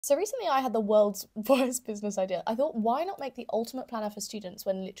So recently I had the world's worst business idea. I thought, why not make the ultimate planner for students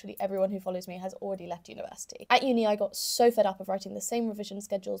when literally everyone who follows me has already left university? At uni, I got so fed up of writing the same revision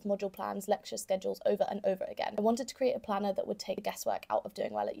schedules, module plans, lecture schedules over and over again. I wanted to create a planner that would take the guesswork out of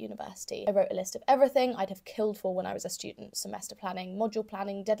doing well at university. I wrote a list of everything I'd have killed for when I was a student: semester planning, module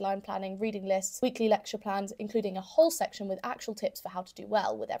planning, deadline planning, reading lists, weekly lecture plans, including a whole section with actual tips for how to do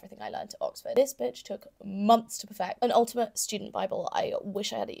well with everything I learned at Oxford. This bitch took months to perfect. An ultimate student bible I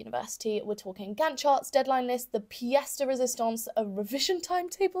wish I had at university. We're talking Gantt charts, deadline lists, the pièce de résistance, a revision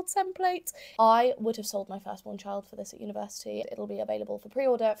timetable template. I would have sold my firstborn child for this at university. It'll be available for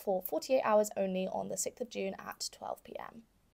pre-order for 48 hours only on the 6th of June at 12 p.m.